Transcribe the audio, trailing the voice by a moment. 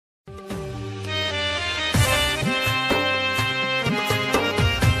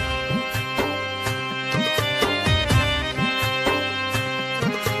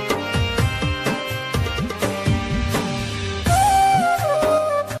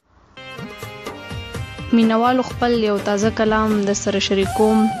مینوالو خپل یو تازه کلام د سره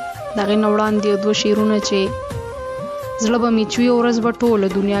شریکوم. دغې نه وړاندې یو دوه شعرونه چې زړه به مې چوي ورځ به ټوله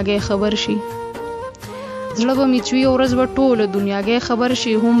دنیاګۍ خبر شي. زړه به مې چوي ورځ به ټوله دنیاګۍ خبر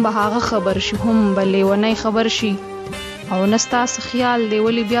شي، هم به هغه خبر شي، هم به لیونی خبر شي. او نه ستاسو خیال دی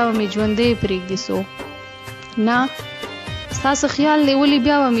ولې بیا به مې ژوندی پرېږدي سو، نه ستاسو خیال دی ولې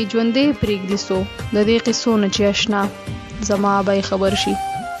بیا به مې ژوندی پرېږدي سو. د دې قصو نه چې اشنا زما به خبر شي.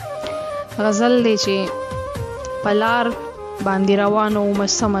 غزل دی چې په لار باندې روانه ومه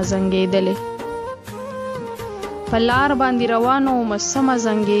سمه زنګېدلې، په لار باندې روانه ومه سمه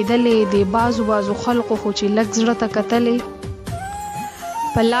زنګېدلې، د بازو بازو خلقو خو چې لږ زړه ته کتلې.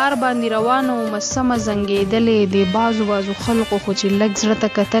 په لار باندې روانه ومه سمه زنګېدلې، د بازو بازو خلقو خو چې لږ زړه ته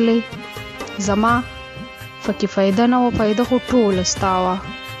کتلې. زما پکې فایده نه وه فایده خو ټوله ستا وه،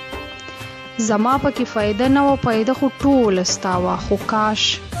 زما پکې فایده نه وه فایده خو ټوله ستا وه. خو کاش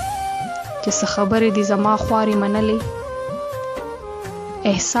چې څه خبرې دي زما خوارې منلې،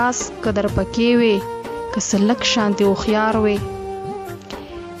 احساس که در پکې وې که څه لږ شانتې هوښیار وې،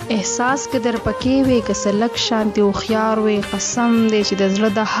 احساس که در پکې وې که څه لږ شانتې هوښیار وې. قسم دی چې د زړه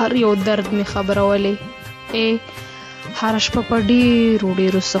د هر یو درد مې خبرولې. هره شپه په ډېرو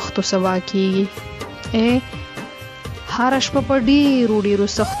ډېرو سختو سبا کېږي، هره شپه په ډېرو ډېرو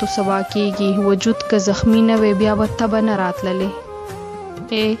سختو سبا کېږي. وجود که زخمی نه وې بیا به تبه نه راتللې.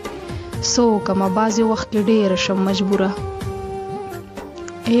 څه وکمه بعضې وخت کې ډېره شم مجبوره،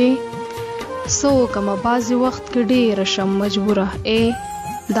 څه وکمه بعضې وخت کې ډېره شم مجبوره.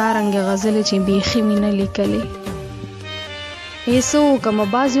 دا رنګې غزلې چې بیخي مې نه لیکلې، څه وکمه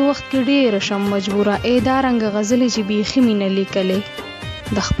بعضې وخت کې ډېره شم مجبوره. دا رنګې غزلې چې بیخي مې نه لیکلې.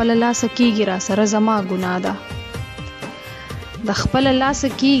 د خپله لاسه کېږي را سره زما ګناه ده، د خپله لاسه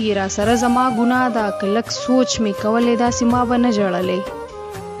کېږي را سره زما ګناه ده. که لږ سوچ مې کولی داسې ما به نه ژړلی.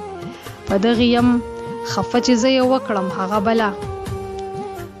 په دغې یم خفه چې زه یې وکړم هغه بله،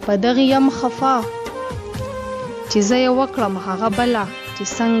 په دغې یم خفه چې زه یې وکړم هغه بله، چې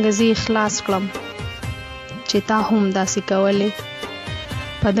څنګه زه اخلاص کړم چې تا هم داسې کولی.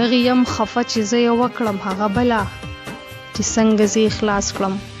 په دغې یم خفه چې زه یې وکړم هغه بله، چې څنګه زه اخلاص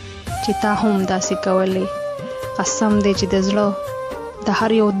کړم چې تا هم داسې کولی. قسم دی چې د زړه د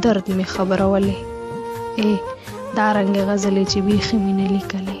هر یو درد مې خبرولې. دا رنګې غزلې چې بیخي مې نه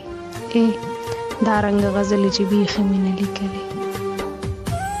لیکلې، دا رنګې غزلې چې بیخي مې نه لیکلې.